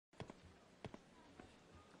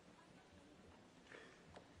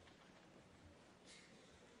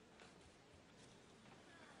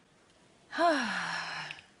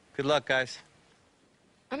Good luck, guys.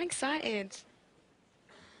 I'm excited.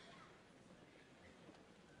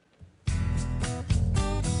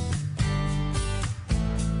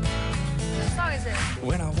 What song is it?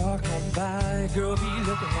 When I walk on by, girl, be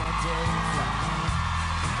looking like Jennifer.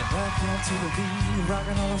 And walk into the beat,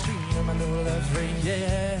 rocking on the street of my new love ring,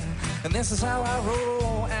 yeah. And this is how I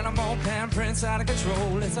roll, animal pan prince out of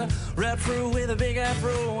control. It's a red fruit with a big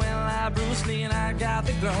afro, and like Bruce Lee, and I got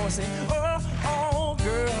the glow. I say, oh, oh,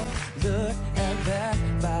 girl, look at that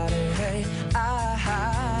body, hey,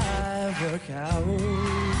 I work out. When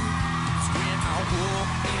I walk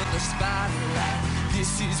in the spotlight,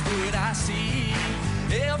 this is what I see.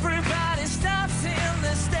 Everybody stops and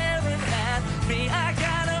they're staring at me. I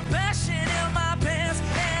got a passion in my pants,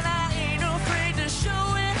 and I ain't afraid to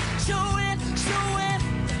show it, show it, show it.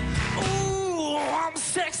 Ooh, I'm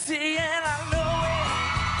sexy and I know it.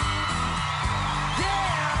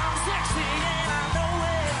 Yeah, I'm sexy and I know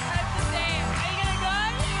it. Are you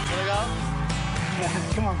gonna go?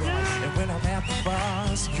 Come on, guys. And when I'm at the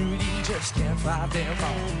bar, security just can't find them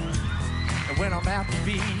all. And when I'm at the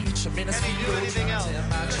beach, I'm in a speedo in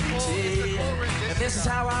my GT. And this is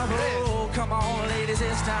how I roll. Come on, ladies,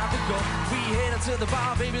 it's time to go. We headed to the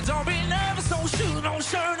bar, baby. Don't be nervous. Don't shoot, don't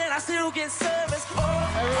shirt, and I still get service.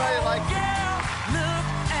 Oh, Everybody like girl, look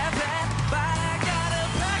at that body. I got a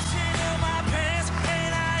passion in my pants,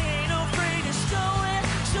 and I ain't afraid to show it,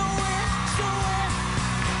 show it, show it.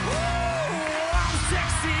 Woo, I'm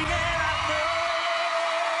sexy and I know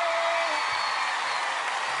it.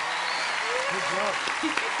 Good job.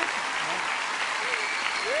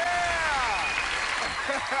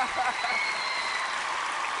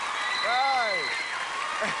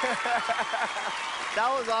 That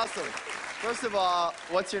was awesome. First of all,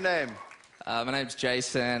 what's your name? My name's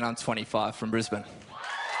Jason. I'm 25 from Brisbane.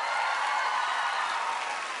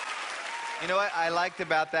 You know what I liked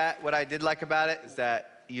about that? What I did like about it is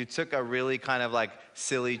that you took a really kind of like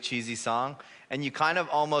silly, cheesy song, and you kind of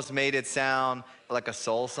almost made it sound like a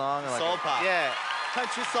soul song. Like soul pop. Yeah,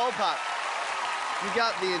 country soul pop. You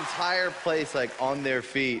got the entire place like on their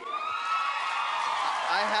feet.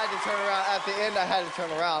 I had to turn around. At the end, I had to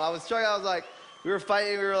turn around. I was struggling. I was like, we were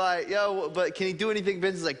fighting. We were like, yo, but can he do anything?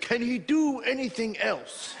 Vince is like, can he do anything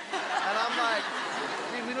else? And I'm like,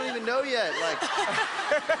 dude, we don't even know yet. Like,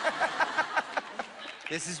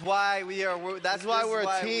 this is why we are. That's why we're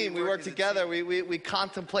a team. We work together. We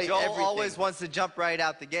contemplate Joel everything. always wants to jump right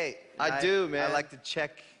out the gate. I do, man. I like to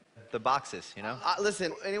check the boxes, you know?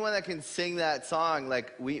 Listen, anyone that can sing that song,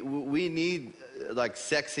 like, we need, like,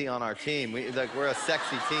 sexy on our team. We're a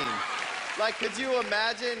sexy team. Like, could you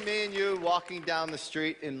imagine me and you walking down the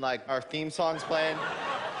street and, like, our theme song's playing?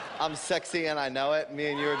 I'm sexy and I know it. Me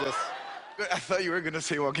and you are just... I thought you were going to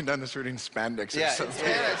say walking down the street in spandex or something.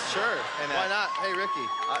 Spandex, sure. Why not? Hey, Ricky,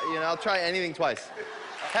 you know, I'll try anything twice.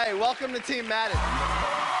 Hey, welcome to Team Madden.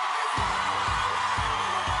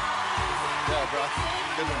 Yeah, bro.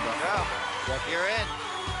 Good one, bro. Yeah. You're in.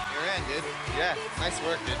 You're in, dude. Yeah, nice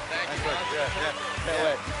work, dude. Thank nice you, work. man. Yeah. Can't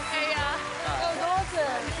wait. Hey, that was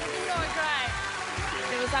awesome. It's going great.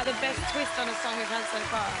 It was like the best twist on a song we've had so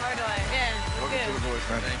far. Totally. Yeah, it was Welcome good. to the boys,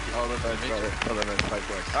 man. Thank you. All the best, brother. All the best.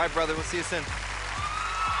 Likewise. All right, brother. We'll see you soon.